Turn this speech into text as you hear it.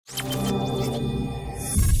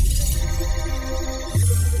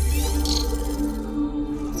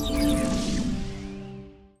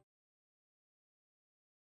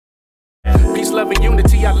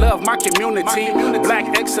me, I love my community.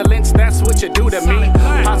 Black excellence, that's what you do to me.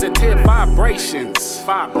 Positive vibrations.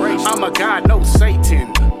 I'm a god, no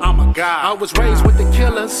Satan. I'm a god. I was raised with the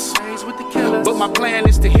killers, but my plan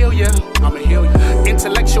is to heal ya. I'ma heal ya.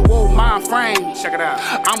 Intellectual mind frame. Check it out.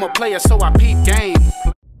 I'm a player, so I peep game.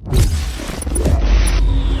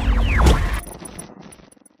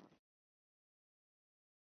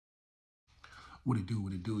 What it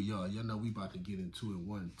do, y'all? Y'all know we about to get into it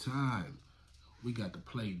one time. We got the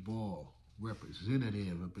Play Ball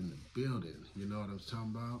representative up in the building. You know what I'm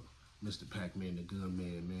talking about? Mr. Pacman Da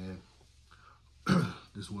Gunman, man.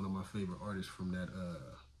 This is one of my favorite artists from that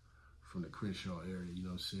from the Crenshaw area, you know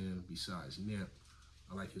what I'm saying? Besides Nip.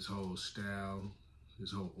 I like his whole style,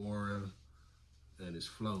 his whole aura, and his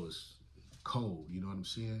flow is cold, you know what I'm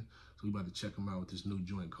saying? So we about to check him out with this new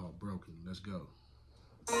joint called Broken. Let's go.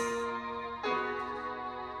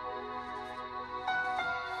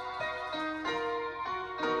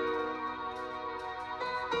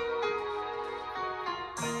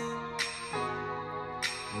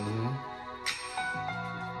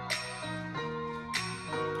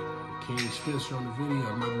 King Spencer on the video.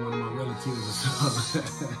 It might be one of my relatives or something.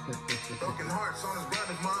 Broken hearts on his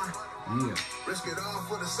brother's mind. Yeah. Risk it all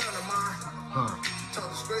for the son of mine.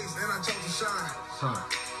 Told the streets and I chose to shine.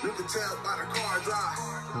 You can tell by the car I drive.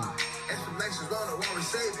 Explanations on it, won't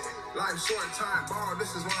receive it. Life short, time borrowed,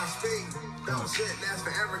 this is why I'm speeding. Don't shit last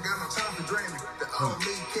forever, got no time for dreaming. The old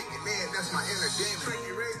me kicking in, that's my inner demon.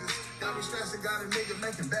 Tricky reasons, got me stressing, got a nigga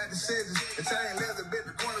making bad decisions. Italian leather bit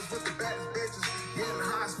the corners with the baddest bitches. Getting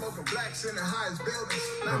high, smoking blacks in the highest buildings.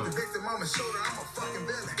 Not the victim on my shoulder, I'm a fucking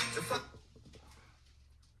villain.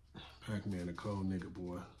 Pacman, a cold nigga,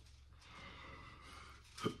 boy.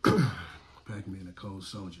 Pacman, a cold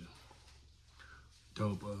soldier.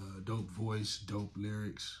 Dope voice, dope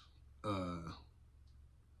lyrics,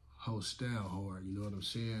 whole style hard, you know what I'm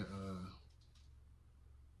saying?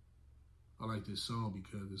 I like this song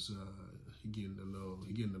because it's he getting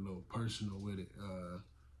a little personal with it.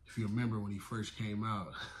 If you remember when he first came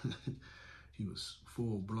out, he was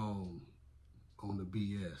full blown on the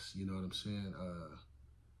BS, you know what I'm saying?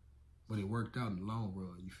 But it worked out in the long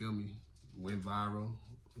run, you feel me? Went viral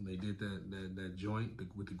when they did that joint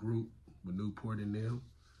with the group with Newport and them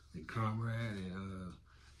and Comrade, and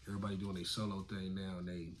everybody doing their solo thing now, and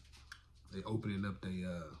they opening up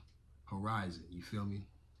their horizon, you feel me?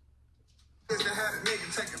 Had a nigga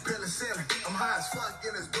taking penicillin. I'm high as fuck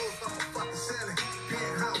in this booth, I'm a fucking selling.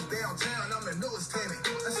 Penthouse downtown, I'm the newest tenant.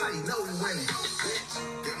 That's how you know we winning. Bitch,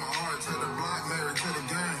 get my heart to the block, married to the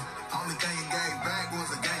game. Only thing it gave back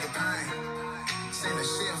was a gang of pain. Seen the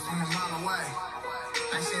shit from a mile away.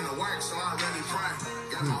 Ain't seen the work, so I really pray.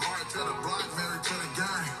 Got my heart to the block, married to the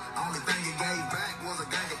game. Only thing it gave back was a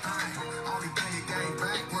gang of pain. Only thing it gave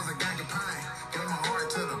back was a gang of pain. Gave my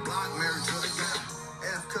heart to the block, married to the game.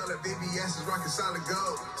 F-color BBS is rocking solid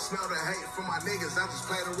gold. Smell the hate from my niggas, I just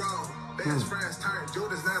play the role. Best friends turned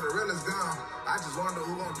Judas, now the real is gone. I just wonder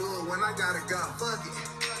who gon' do it when I gotta go. Fuck it.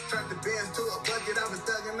 Track the Benz to a bucket, I've been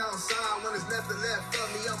thugging outside. When there's nothing left for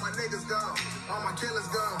me, all my niggas gone. All my killers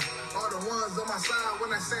gone. All the ones on my side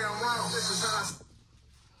when I say I'm wrong. This is how I...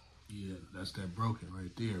 Yeah, that's that Broken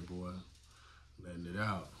right there, boy. Letting it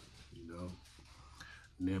out, you know.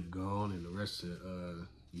 Nip gone and the rest of,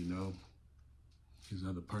 you know, his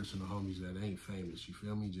other personal homies that ain't famous, you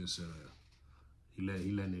feel me? Just, he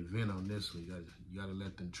letting it vent on this one. You gotta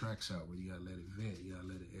let them tracks out where you gotta let it vent. You gotta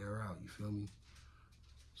let it air out, you feel me?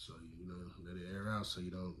 So, you know, let it air out so you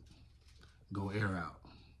don't go air out,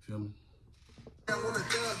 feel me? When the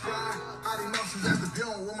thug cry, I didn't know since after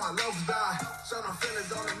viewing when my loves die. Show my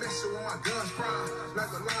feelings on a mission when my guns cry.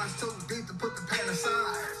 Like the lines too deep to put the pain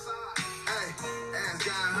aside. Hey, ask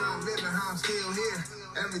God how I'm living, how I'm still here.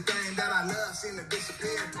 Everything that I love seemed to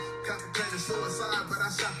disappear. Contemplated suicide, but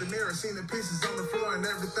I shot the mirror. Seen the pieces on the floor and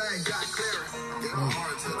everything got clearer. Get my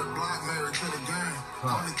heart to the block, married to the game.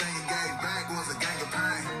 Only thing it gave back was a gang of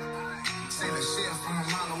pain. Seen the shit from a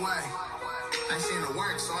mile away. Ain't seen the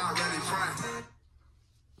work, so I already pray.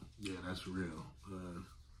 Yeah, that's real.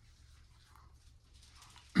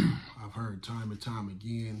 I've heard time and time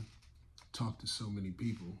again, talk to so many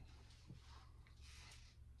people,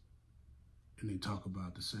 and they talk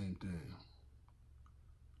about the same thing.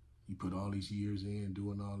 You put all these years in,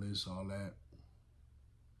 doing all this, all that,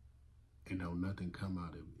 and no nothing come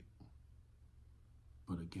out of it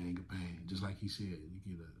but a gang of pain. Just like he said, you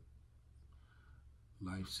get a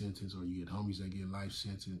life sentence, or you get homies that get life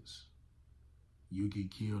sentence. You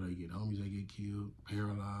get killed, or you get homies that get killed,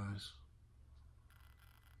 paralyzed.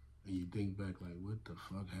 And you think back like, what the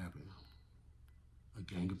fuck happened? A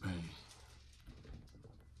gang of pain.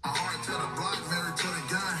 My heart to the block, married to the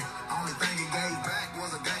gun. Only thing it gave back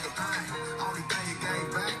was a gang of pain. Only thing it gave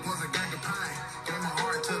back was a gang of pain. Gave my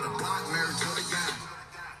heart to the block, married to the gun.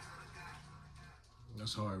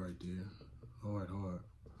 That's hard right there. Hard, hard.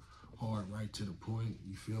 Hard right to the point,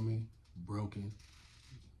 you feel me? Broken.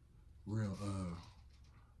 Real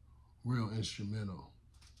instrumental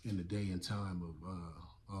in the day and time of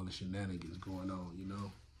all the shenanigans going on, you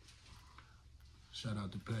know? Shout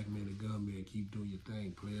out to Pacman Da Gunman. Keep doing your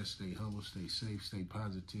thing, players. Stay humble, stay safe, stay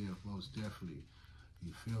positive, most definitely.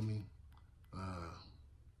 You feel me?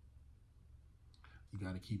 You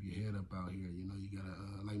got to keep your head up out here. You know, you got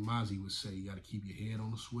to, like Mozzie would say, you got to keep your head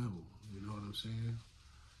on the swivel. You know what I'm saying?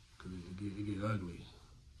 Because it get ugly.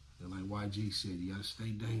 And like YG said, you got to stay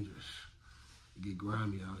dangerous. It get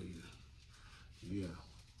grimy out here. Yeah,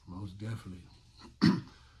 most definitely.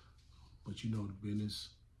 But you know the business.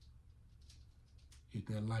 Hit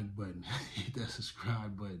that like button, hit that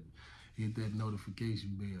subscribe button, hit that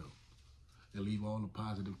notification bell, and leave all the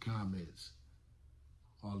positive comments.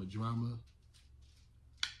 All the drama,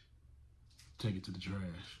 take it to the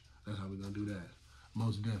trash. That's how we're gonna do that.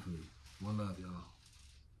 Most definitely. One love, y'all.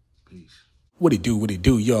 Peace. What it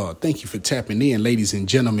do, y'all? Thank you for tapping in, ladies and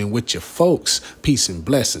gentlemen, with your folks. Peace and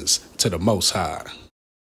blessings to the Most High.